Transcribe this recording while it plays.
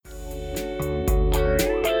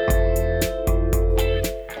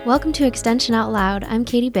Welcome to Extension Out Loud. I'm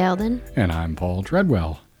Katie Balden. And I'm Paul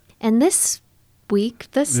Treadwell. And this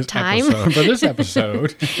time, for this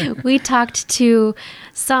episode, we talked to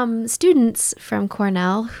some students from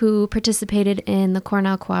Cornell who participated in the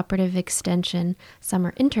Cornell Cooperative Extension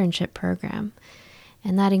Summer Internship Program.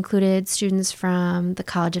 And that included students from the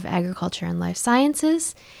College of Agriculture and Life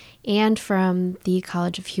Sciences and from the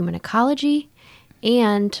College of Human Ecology.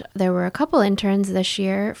 And there were a couple interns this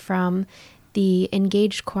year from the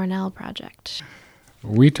Engaged Cornell project.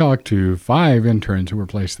 We talked to 5 interns who were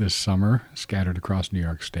placed this summer, scattered across New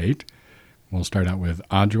York State. We'll start out with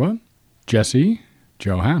Adjoa, Jessie,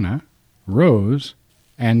 Johanna, Rose,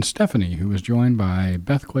 and Stephanie, who was joined by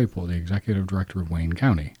Beth Claypool, the Executive Director of Wayne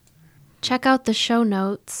County. Check out the show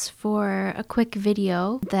notes for a quick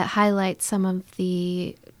video that highlights some of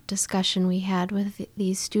the discussion we had with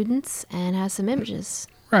these students and has some images.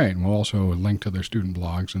 Right, and we'll also link to their student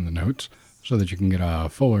blogs in the notes so that you can get a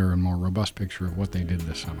fuller and more robust picture of what they did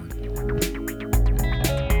this summer.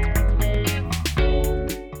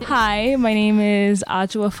 Hi, my name is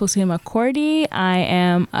Adjoa Fosema-Cordy. I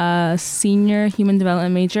am a senior human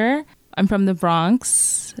development major. I'm from the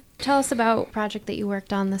Bronx. Tell us about a project that you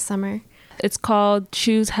worked on this summer. It's called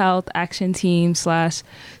Choose Health Action Team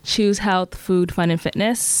 / Choose Health Food, Fun, and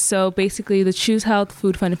Fitness. So basically the Choose Health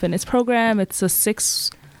Food, Fun, and Fitness program, it's a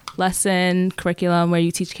 6-lesson curriculum where you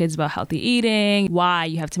teach kids about healthy eating, why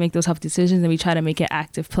you have to make those health decisions, and we try to make it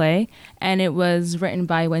active play. And it was written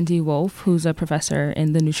by Wendy Wolf, who's a professor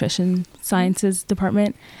in the nutrition sciences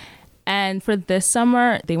department. And for this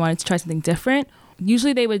summer, they wanted to try something different.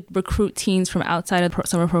 Usually they would recruit teens from outside of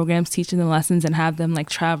summer programs, teaching them lessons and have them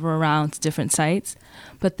travel around to different sites.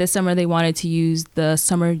 But this summer they wanted to use the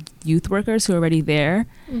summer youth workers who are already there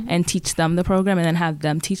and teach them the program and then have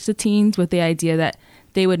them teach the teens with the idea that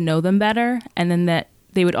they would know them better and then that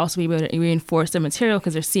they would also be able to reinforce their material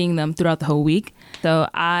because they're seeing them throughout the whole week. So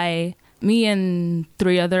me and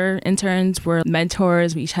 3 other interns were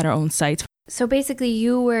mentors. We each had our own sites. So basically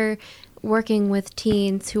you were working with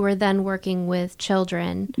teens who were then working with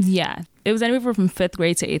children. Yeah, it was anywhere from 5th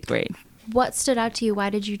grade to 8th grade. What stood out to you?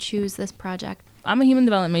 Why did you choose this project? I'm a human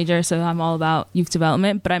development major, so I'm all about youth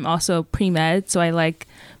development, but I'm also pre-med, so I like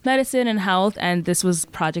medicine and health, and this was a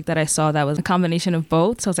project that I saw that was a combination of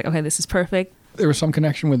both, so I was like, okay, this is perfect. There was some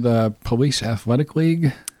connection with the Police Athletic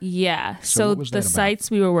League? Yeah, so the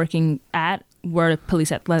sites we were working at were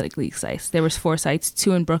Police Athletic League sites. There was 4 sites,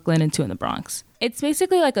 2 in Brooklyn and 2 in the Bronx. It's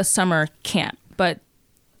basically like a summer camp, but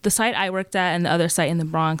the site I worked at and the other site in the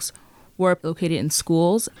Bronx were located in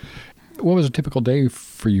schools. What was a typical day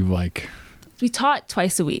for you like? We taught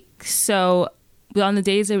twice a week. So on the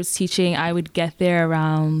days I was teaching, I would get there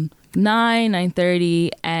around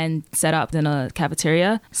 9:30 and set up in a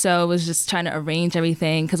cafeteria. So it was just trying to arrange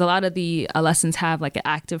everything because a lot of the lessons have an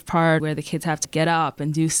active part where the kids have to get up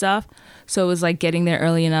and do stuff. So it was getting there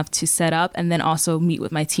early enough to set up and then also meet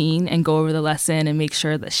with my teen and go over the lesson and make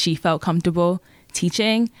sure that she felt comfortable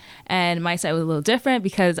teaching. And my site was a little different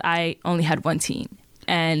because I only had 1 teen.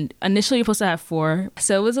 And initially you're supposed to have 4.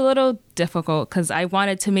 So it was a little difficult because I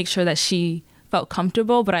wanted to make sure that she felt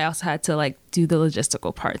comfortable, but I also had to do the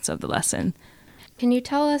logistical parts of the lesson. Can you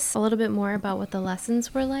tell us a little bit more about what the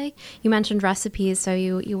lessons were like? You mentioned recipes, so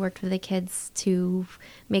you worked with the kids to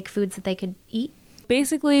make foods that they could eat?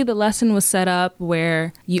 Basically, the lesson was set up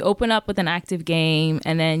where you open up with an active game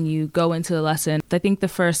and then you go into the lesson. I think the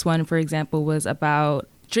first one, for example, was about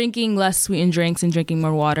drinking less sweetened drinks and drinking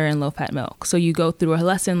more water and low-fat milk. So you go through a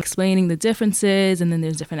lesson explaining the differences, and then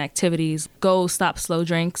there's different activities. Go, stop, slow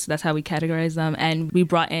drinks. That's how we categorize them. And we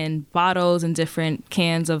brought in bottles and different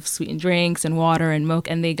cans of sweetened drinks and water and milk,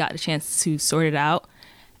 and they got a chance to sort it out.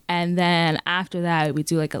 And then after that, we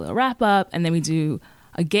do a little wrap-up, and then we do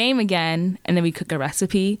a game again, and then we cook a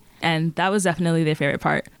recipe. And that was definitely their favorite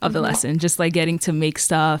part of the lesson, just getting to make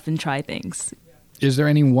stuff and try things. Is there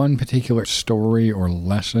any one particular story or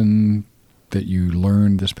lesson that you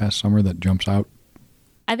learned this past summer that jumps out?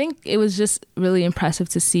 I think it was just really impressive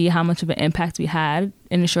to see how much of an impact we had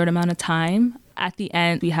in a short amount of time. At the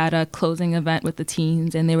end, we had a closing event with the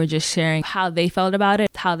teens, and they were just sharing how they felt about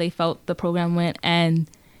it, how they felt the program went, and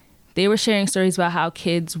they were sharing stories about how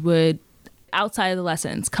kids would, outside of the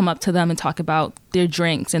lessons, come up to them and talk about their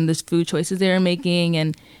drinks and the food choices they were making,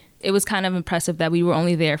 and it was kind of impressive that we were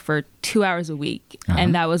only there for 2 hours a week.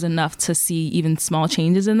 And that was enough to see even small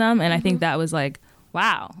changes in them. And I think that was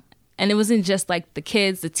wow. And it wasn't just the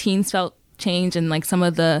kids, the teens felt change, and some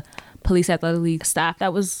of the Police Athletic League staff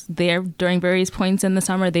that was there during various points in the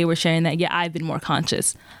summer, they were sharing that, I've been more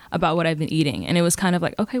conscious about what I've been eating. And it was kind of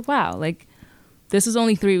okay, wow, this is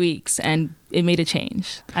only 3 weeks and it made a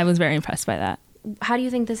change. I was very impressed by that. how do you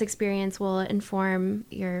think this experience will inform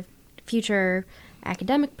your future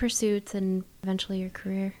academic pursuits and eventually your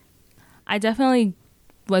career? I definitely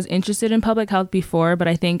was interested in public health before, but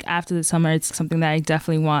I think after the summer, it's something that I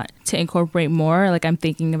definitely want to incorporate more. Like, I'm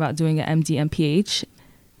thinking about doing an MD and PH.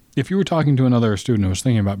 If you were talking to another student who was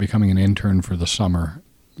thinking about becoming an intern for the summer,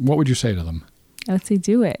 what would you say to them? I would say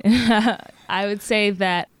do it. I would say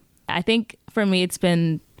that I think for me, it's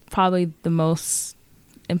been probably the most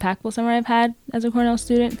impactful summer I've had as a Cornell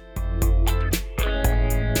student.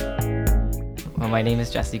 Well, my name is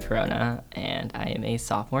Jesse Corona, and I am a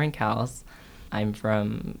sophomore in Cal's. I'm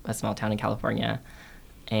from a small town in California,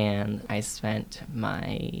 and I spent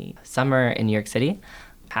my summer in New York City.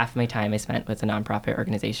 Half of my time I spent with a nonprofit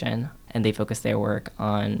organization, and they focus their work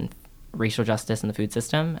on racial justice in the food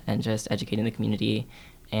system and just educating the community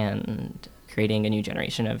and creating a new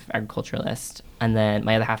generation of agriculturalists. And then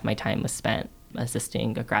my other half of my time was spent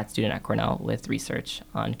assisting a grad student at Cornell with research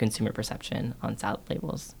on consumer perception on salad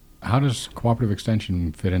labels. How does cooperative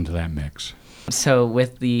extension fit into that mix? So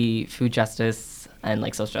with the food justice and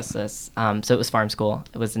like social justice, so it was Farm School.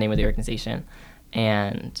 It was the name of the organization.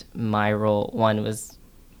 And my role, one, was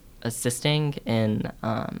assisting in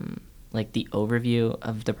like the overview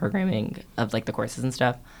of the programming of like the courses and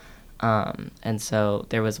stuff. And so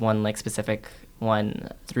there was one like specific one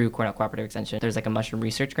through Cornell Cooperative Extension. There's like a mushroom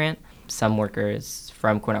research grant. Some workers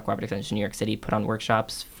from Cornell Cooperative Extension New York City put on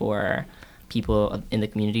workshops for people in the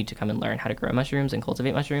community to come and learn how to grow mushrooms and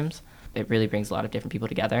cultivate mushrooms. It really brings a lot of different people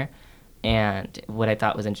together. And what I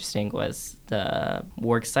thought was interesting was the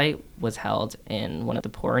work site was held in one of the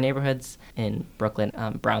poorer neighborhoods in Brooklyn,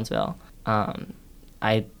 Brownsville.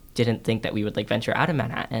 I didn't think that we would like venture out of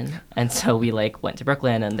Manhattan. And so we like went to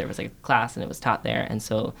Brooklyn, and there was like a class and it was taught there. And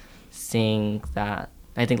so seeing that,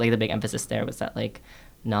 I think like the big emphasis there was that like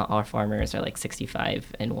not all farmers are like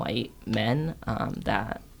 65 and white men,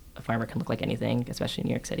 that a farmer can look like anything, especially in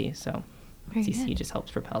New York City. So Very CCE good. just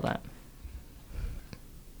helps propel that.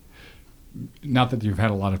 Not that you've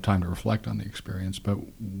had a lot of time to reflect on the experience, but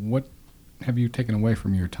what have you taken away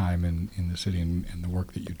from your time in the city and the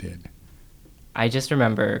work that you did? I just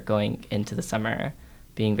remember going into the summer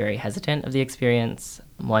being very hesitant of the experience.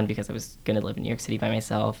 One, because I was going to live in New York City by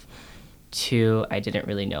myself. Two, I didn't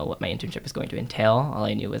really know what my internship was going to entail. All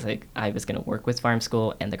I knew was like I was going to work with Farm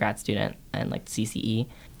School and the grad student and like CCE.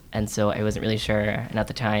 And so I wasn't really sure. And at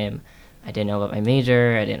the time, I didn't know about my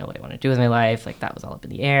major. I didn't know what I wanted to do with my life. Like that was all up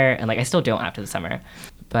in the air. And like I still don't after the summer.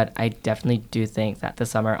 But I definitely do think that the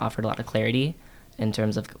summer offered a lot of clarity in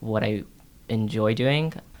terms of what I enjoy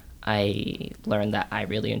doing. I learned that I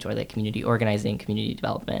really enjoy like community organizing, community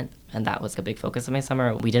development, and that was a big focus of my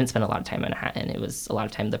summer. We didn't spend a lot of time in Manhattan. It was a lot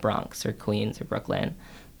of time in the Bronx or Queens or Brooklyn.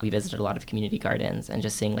 We visited a lot of community gardens and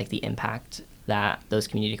just seeing like the impact that those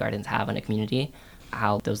community gardens have on a community,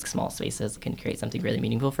 how those small spaces can create something really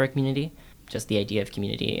meaningful for a community. Just the idea of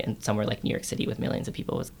community in somewhere like New York City with millions of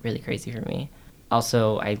people was really crazy for me.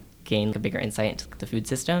 Also, I gained a bigger insight into the food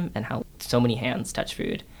system and how so many hands touch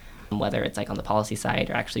food, whether it's like on the policy side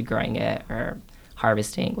or actually growing it or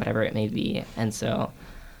harvesting, whatever it may be. And so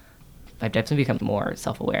I've definitely become more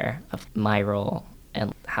self-aware of my role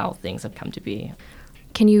and how things have come to be.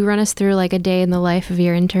 Can you run us through like a day in the life of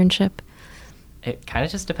your internship? It kind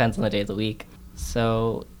of just depends on the day of the week.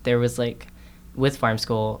 So there was like, with Farm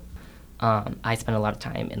School, I spent a lot of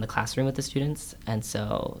time in the classroom with the students. And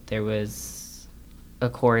so there was a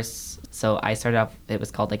course, so I started off, it was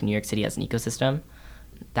called like New York City as an Ecosystem.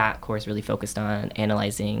 That course really focused on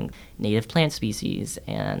analyzing native plant species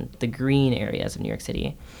and the green areas of New York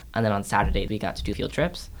City. And then on Saturday, we got to do field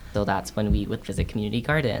trips. So that's when we would visit community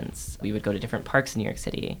gardens. We would go to different parks in New York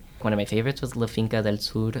City. One of my favorites was La Finca del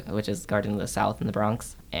Sur, which is Garden of the South in the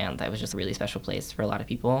Bronx. And that was just a really special place for a lot of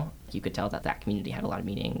people. You could tell that that community had a lot of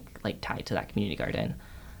meaning, like tied to that community garden.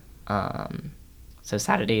 So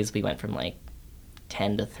Saturdays, we went from like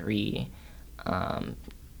 10 to 3,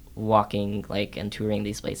 walking like and touring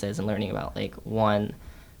these places and learning about like one,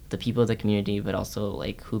 the people of the community, but also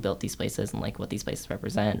like who built these places and like what these places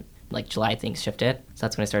represent. Like July, things shifted, so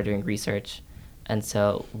that's when I started doing research. And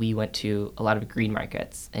so we went to a lot of green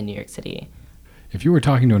markets in New York City. If you were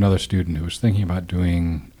talking to another student who was thinking about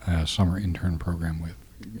doing a summer intern program with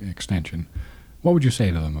Extension, what would you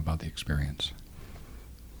say to them about the experience?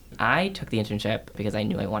 I took the internship because I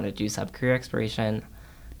knew I wanted to do sub-career exploration.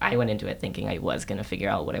 I went into it thinking I was going to figure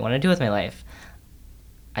out what I want to do with my life.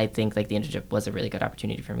 I think like the internship was a really good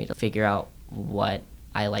opportunity for me to figure out what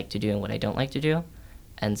I like to do and what I don't like to do.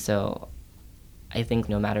 And so I think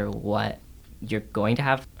no matter what, you're going to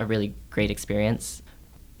have a really great experience.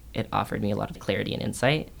 it offered me a lot of clarity and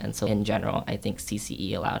insight. And so in general, I think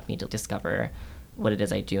CCE allowed me to discover what it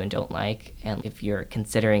is I do and don't like. And if you're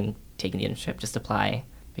considering taking the internship, just apply,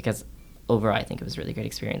 because overall I think it was a really great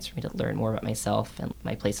experience for me to learn more about myself and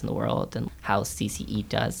my place in the world and how CCE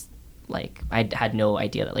does. Like, I had no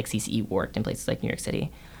idea that like CCE worked in places like New York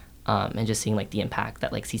City, and just seeing like the impact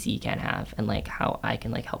that like CCE can have and like how I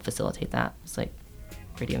can like help facilitate that. It's like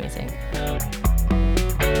pretty amazing.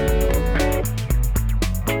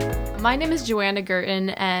 My name is Joanna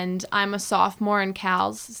Gurton, and I'm a sophomore in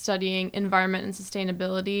CALS studying environment and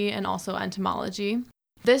sustainability and also entomology.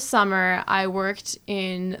 This summer, I worked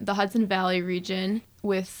in the Hudson Valley region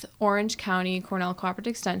with Orange County Cornell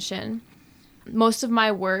Cooperative Extension. Most of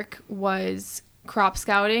my work was crop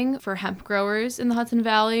scouting for hemp growers in the Hudson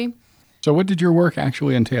Valley. So what did your work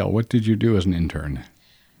actually entail? What did you do as an intern?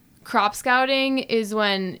 Crop scouting is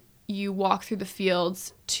when you walk through the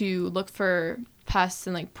fields to look for pests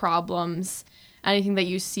and like problems, anything that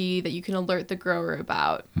you see that you can alert the grower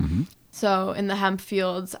about. Mm-hmm. So in the hemp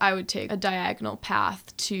fields, I would take a diagonal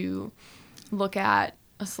path to look at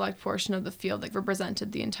a select portion of the field that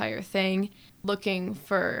represented the entire thing, looking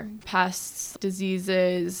for pests,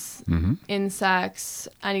 diseases, insects,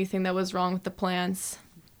 anything that was wrong with the plants.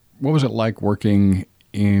 What was it like working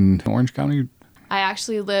in Orange County? I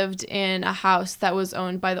actually lived in a house that was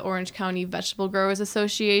owned by the Orange County Vegetable Growers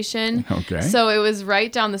Association. Okay. So it was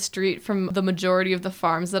right down the street from the majority of the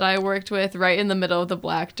farms that I worked with, right in the middle of the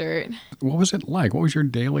black dirt. What was it like? What was your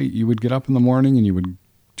daily? You would get up in the morning and you would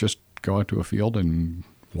just go out to a field and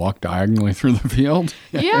walk diagonally through the field?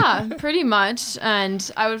 Yeah, pretty much.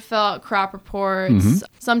 And I would fill out crop reports.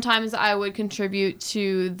 Sometimes I would contribute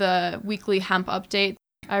to the weekly hemp update.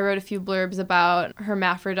 I wrote a few blurbs about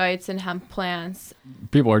hermaphrodites and hemp plants.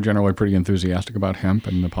 People are generally pretty enthusiastic about hemp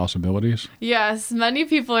and the possibilities. Yes, many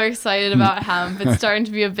people are excited about hemp. It's starting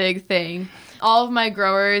to be a big thing. All of my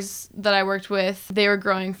growers that I worked with, they were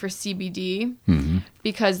growing for CBD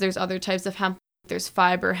because there's other types of hemp. There's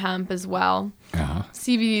fiber hemp as well.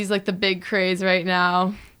 CBD is like the big craze right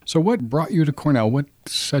now. So what brought you to Cornell? What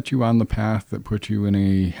set you on the path that put you in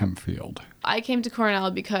a hemp field? I came to Cornell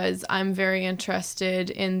because I'm very interested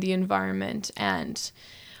in the environment, and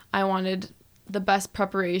I wanted the best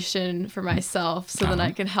preparation for myself so that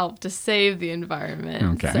I can help to save the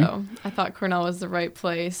environment. Okay. So I thought Cornell was the right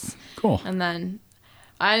place. Cool. And then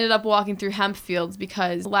I ended up walking through hemp fields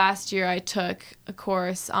because last year I took a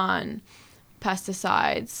course on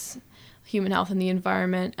pesticides, human health and the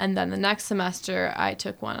environment, and then the next semester I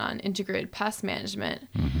took one on integrated pest management.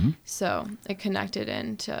 So it connected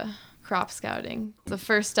into crop scouting. The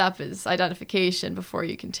first step is identification before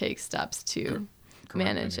you can take steps to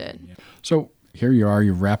manage it. So here you are,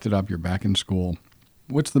 you've wrapped it up, you're back in school.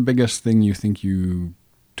 What's the biggest thing you think you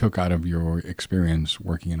took out of your experience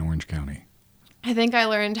working in Orange County? I think I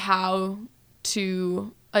learned how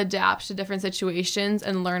to adapt to different situations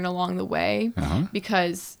and learn along the way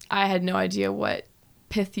because I had no idea what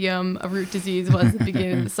Pythium, a root disease, was at the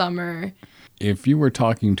beginning of the summer. If you were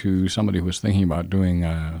talking to somebody who was thinking about doing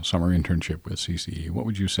a summer internship with CCE, what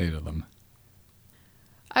would you say to them?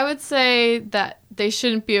 I would say that they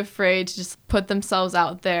shouldn't be afraid to just put themselves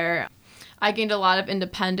out there. I gained a lot of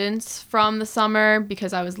independence from the summer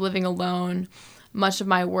because I was living alone. Much of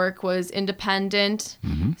my work was independent.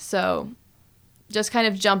 So just kind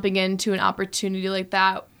of jumping into an opportunity like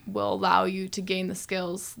that will allow you to gain the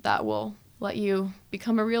skills that will let you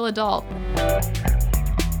become a real adult.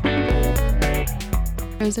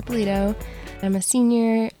 Rosa Polito. I'm a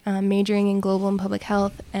senior majoring in global and public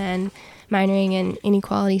health and minoring in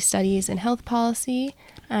inequality studies and health policy.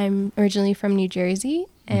 I'm originally from New Jersey,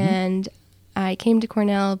 and I came to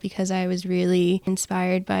Cornell because I was really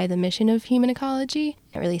inspired by the mission of human ecology.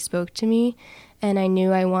 It really spoke to me, and I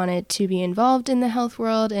knew I wanted to be involved in the health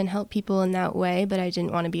world and help people in that way, but I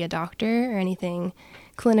didn't want to be a doctor or anything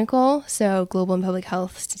clinical, so global and public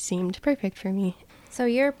health seemed perfect for me. So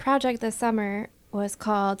your project this summer was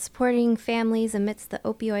called Supporting Families Amidst the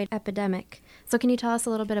Opioid Epidemic. So can you tell us a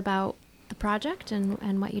little bit about the project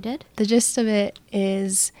and what you did? The gist of it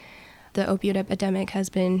is the opioid epidemic has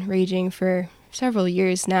been raging for several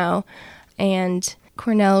years now, and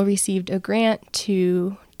Cornell received a grant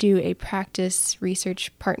to do a practice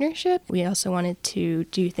research partnership. We also wanted to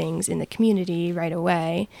do things in the community right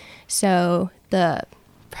away. So the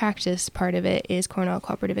practice part of it is Cornell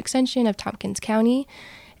Cooperative Extension of Tompkins County,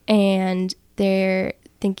 and they're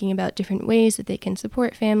thinking about different ways that they can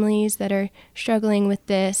support families that are struggling with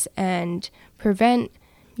this and prevent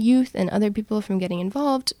youth and other people from getting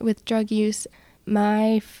involved with drug use.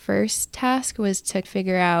 My first task was to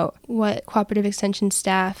figure out what cooperative extension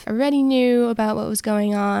staff already knew about what was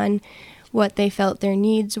going on, what they felt their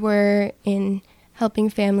needs were in helping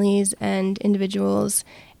families and individuals,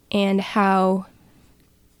 and how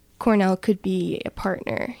Cornell could be a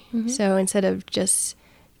partner. So instead of just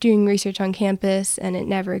doing research on campus and it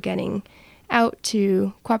never getting out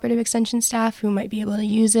to cooperative extension staff who might be able to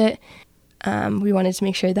use it, we wanted to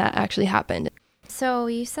make sure that actually happened. So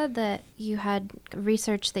you said that you had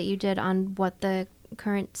research that you did on what the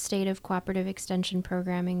current state of cooperative extension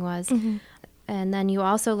programming was. And then you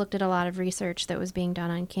also looked at a lot of research that was being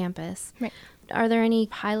done on campus. Right. Are there any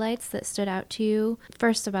highlights that stood out to you?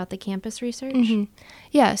 First, about the campus research?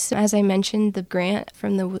 Yes, as I mentioned, the grant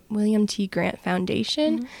from the William T. Grant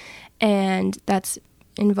Foundation, and that's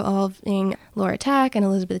involving Laura Tack and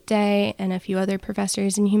Elizabeth Day and a few other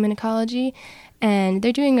professors in human ecology. And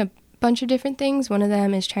they're doing a bunch of different things. One of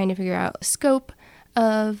them is trying to figure out the scope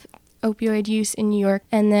of opioid use in New York,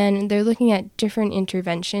 and then they're looking at different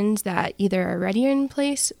interventions that either are already in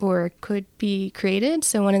place or could be created.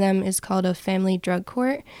 So one of them is called a family drug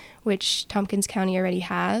court, which Tompkins County already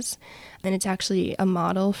has, and it's actually a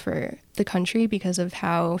model for the country because of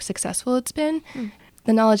how successful it's been.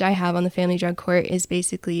 The knowledge I have on the family drug court is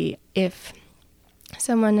basically if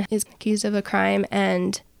someone is accused of a crime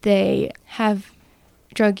and they have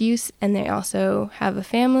drug use and they also have a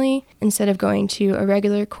family, instead of going to a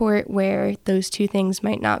regular court where those two things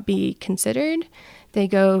might not be considered, they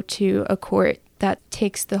go to a court that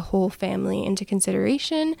takes the whole family into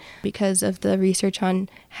consideration because of the research on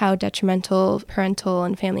how detrimental parental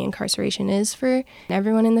and family incarceration is for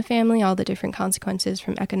everyone in the family, all the different consequences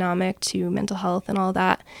from economic to mental health and all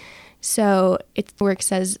that. So it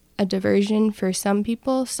works as a diversion for some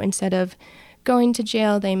people. So instead of going to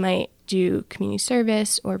jail, they might do community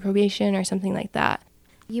service or probation or something like that.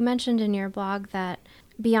 You mentioned in your blog that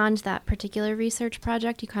beyond that particular research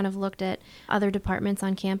project, you kind of looked at other departments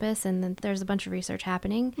on campus, and then there's a bunch of research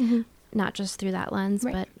happening, not just through that lens,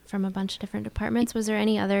 but from a bunch of different departments. Was there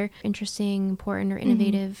any other interesting, important, or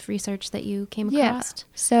innovative research that you came across?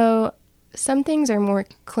 So some things are more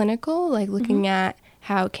clinical, like looking at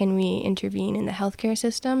how can we intervene in the healthcare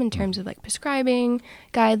system in terms of like prescribing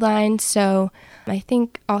guidelines. So I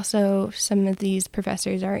think also some of these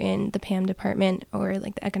professors are in the PAM department or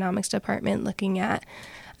like the economics department looking at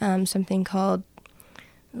something called,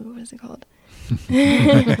 what is it called?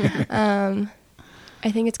 I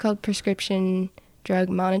think it's called prescription drug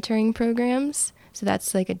monitoring programs. So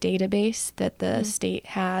that's like a database that the state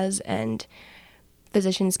has, and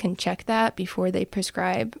physicians can check that before they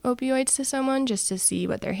prescribe opioids to someone just to see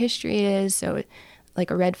what their history is. So like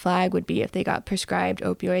a red flag would be if they got prescribed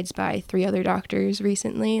opioids by 3 other doctors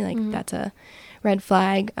recently, like that's a red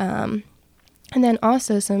flag. And then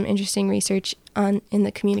also some interesting research in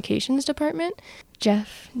the communications department.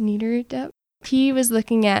 Jeff Niederdepp, he was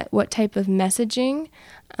looking at what type of messaging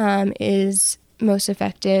is most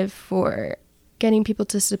effective for getting people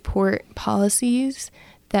to support policies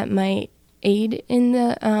that might aid in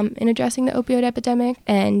the in addressing the opioid epidemic.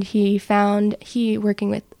 And he found, working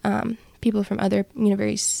with people from other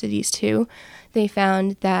universities too, they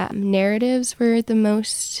found that narratives were the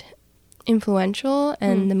most influential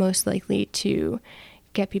and the most likely to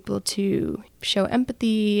get people to show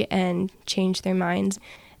empathy and change their minds.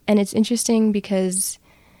 And it's interesting because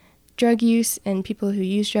drug use and people who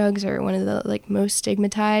use drugs are one of the like most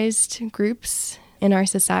stigmatized groups in our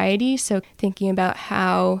society. So thinking about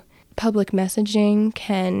how public messaging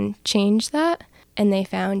can change that. And they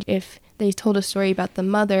found if they told a story about the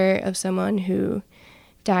mother of someone who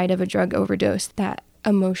died of a drug overdose, that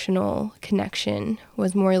emotional connection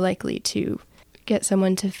was more likely to get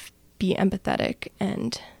someone to be empathetic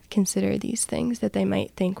and consider these things that they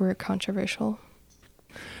might think were controversial.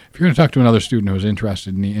 If you're going to talk to another student who is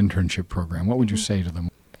interested in the internship program, what would you say to them?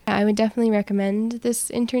 I would definitely recommend this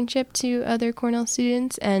internship to other Cornell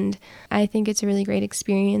students, and I think it's a really great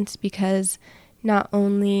experience because not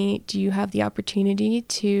only do you have the opportunity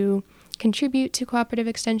to contribute to cooperative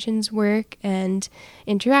extension's work and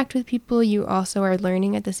interact with people, you also are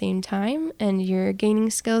learning at the same time, and you're gaining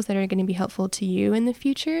skills that are going to be helpful to you in the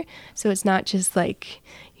future. So it's not just like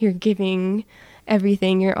you're giving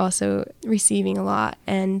everything, you're also receiving a lot.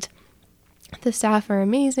 And the staff are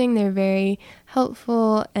amazing. They're very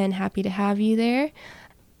helpful and happy to have you there.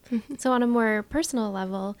 So on a more personal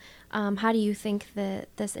level, how do you think that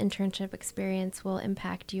this internship experience will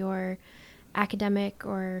impact your academic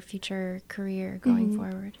or future career going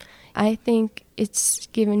forward? I think it's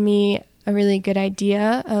given me a really good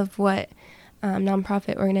idea of what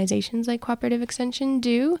nonprofit organizations like Cooperative Extension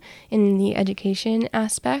do in the education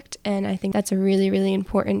aspect. And I think that's a really, really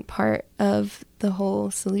important part of the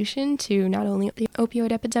whole solution to not only the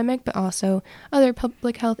opioid epidemic, but also other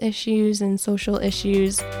public health issues and social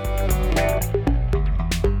issues.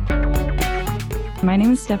 My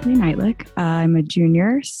name is Stephanie Knightlick. I'm a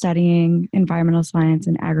junior studying environmental science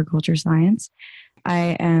and agriculture science.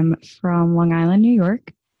 I am from Long Island, New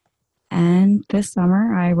York. And this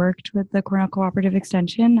summer, I worked with the Cornell Cooperative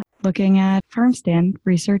Extension looking at farm stand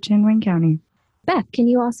research in Wayne County. Beth, can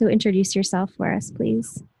you also introduce yourself for us,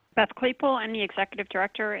 please? Beth Claypool, I'm the Executive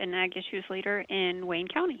Director and Ag Issues Leader in Wayne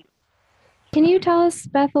County. Can you tell us,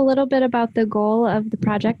 Beth, a little bit about the goal of the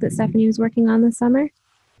project that Stephanie was working on this summer?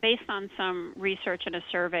 Based on some research and a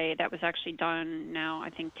survey that was actually done now, I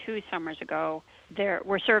think 2 summers ago,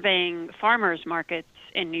 we're surveying farmers markets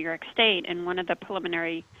in New York State, and one of the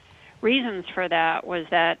preliminary reasons for that was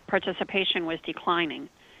that participation was declining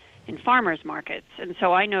in farmers markets. And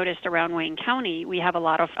so I noticed around Wayne County, we have a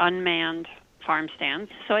lot of unmanned farm stands.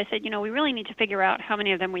 So I said, we really need to figure out how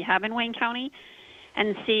many of them we have in Wayne County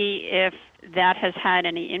and see if that has had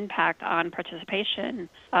any impact on participation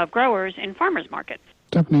of growers in farmers markets.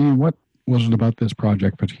 Stephanie, what was it about this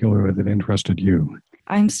project particularly that interested you?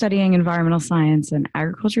 I'm studying environmental science and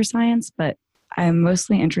agriculture science, but I'm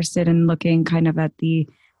mostly interested in looking kind of at the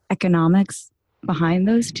economics behind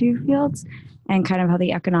those two fields and kind of how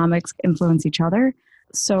the economics influence each other.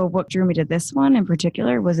 So what drew me to this one in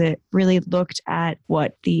particular was it really looked at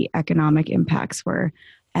what the economic impacts were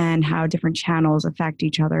and how different channels affect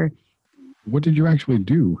each other. What did you actually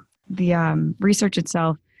do? The research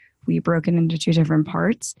itself, we broke it into 2 different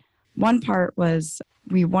parts. One part was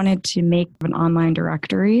we wanted to make an online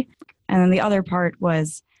directory, and then the other part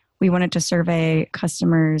was we wanted to survey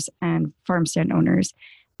customers and farm stand owners.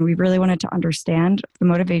 We really wanted to understand the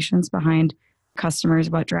motivations behind customers,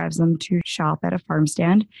 what drives them to shop at a farm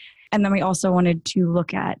stand. And then we also wanted to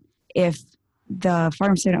look at if the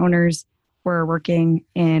farm stand owners were working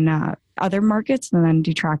in other markets and then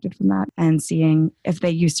detracted from that and seeing if they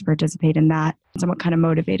used to participate in that and what kind of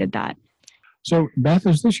motivated that. So, Beth,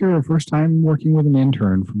 is this your first time working with an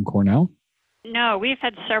intern from Cornell? No, we've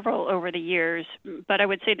had several over the years, but I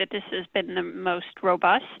would say that this has been the most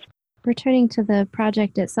robust. Returning to the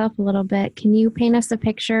project itself a little bit, can you paint us a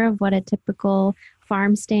picture of what a typical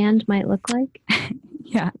farm stand might look like?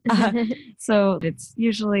 Yeah. So it's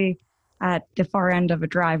usually at the far end of a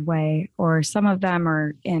driveway, or some of them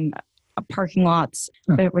are in parking lots.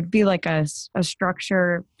 But it would be like a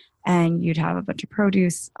structure, and you'd have a bunch of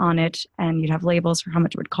produce on it, and you'd have labels for how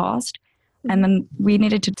much it would cost. And then we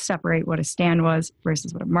needed to separate what a stand was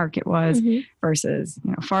versus what a market was versus,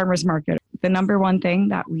 farmer's market. The number one thing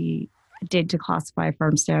that we did to classify a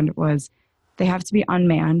farm stand was they have to be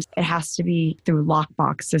unmanned. It has to be through a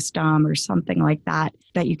lockbox system or something like that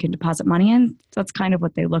you can deposit money in. So that's kind of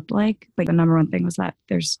what they looked like. But the number one thing was that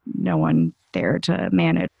there's no one there to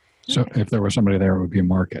man it. So if there was somebody there, it would be a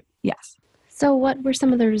market. Yes. So what were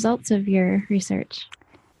some of the results of your research?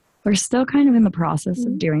 We're still kind of in the process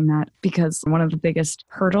of doing that because one of the biggest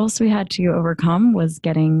hurdles we had to overcome was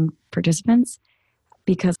getting participants.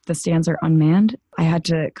 Because the stands are unmanned, I had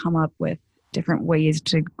to come up with different ways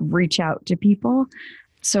to reach out to people.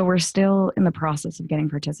 So we're still in the process of getting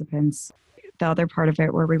participants. The other part of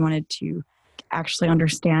it where we wanted to actually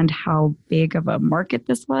understand how big of a market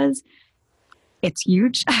this was, it's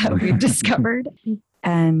huge, we've discovered.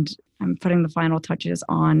 And I'm putting the final touches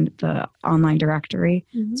on the online directory.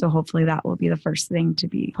 So hopefully that will be the first thing to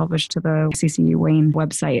be published to the CCE Wayne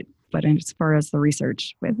website. But as far as the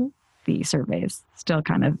research with the surveys, still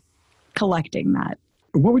kind of collecting that.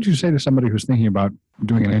 What would you say to somebody who's thinking about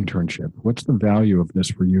doing an internship? What's the value of this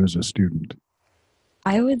for you as a student?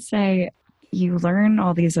 I would say you learn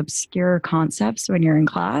all these obscure concepts when you're in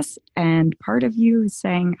class, and part of you is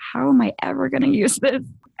saying, how am I ever going to use this?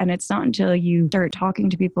 And it's not until you start talking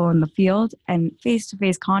to people in the field and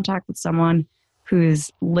face-to-face contact with someone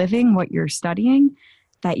who's living what you're studying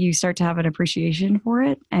that you start to have an appreciation for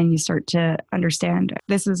it, and you start to understand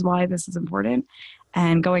this is why this is important.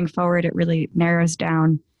 And going forward, it really narrows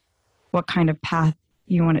down what kind of path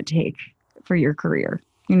you want to take for your career.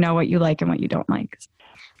 You know what you like and what you don't like.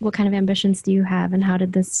 What kind of ambitions do you have, and how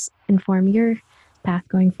did this inform your path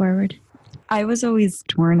going forward? I was always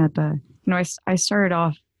torn at I started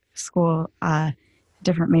off school a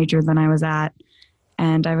different major than I was at,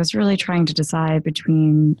 and I was really trying to decide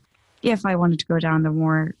between if I wanted to go down the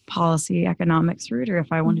more policy economics route or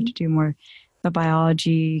if I wanted to do more the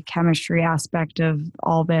biology, chemistry aspect of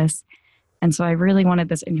all this. And so I really wanted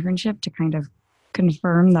this internship to kind of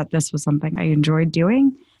confirm that this was something I enjoyed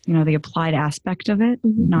doing the applied aspect of it,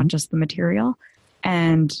 not just the material.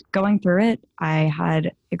 And going through it, I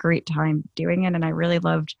had a great time doing it, and I really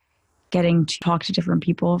loved getting to talk to different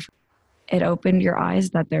people. It opened your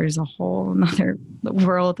eyes that there's a whole another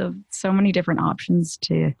world of so many different options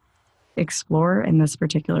to explore in this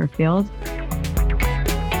particular field.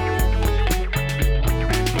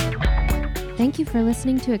 Thank you for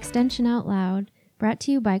listening to Extension Out Loud, brought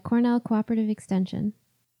to you by Cornell Cooperative Extension.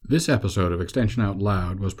 This episode of Extension Out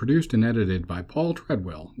Loud was produced and edited by Paul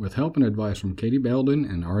Treadwell with help and advice from Katie Belden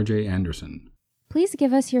and RJ Anderson. Please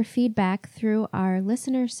give us your feedback through our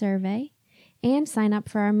listener survey and sign up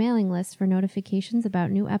for our mailing list for notifications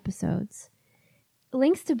about new episodes.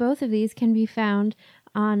 Links to both of these can be found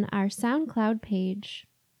on our SoundCloud page.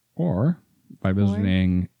 Or by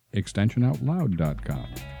visiting extensionoutloud.com.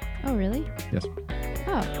 Oh, really? Yes.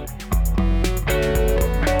 Oh.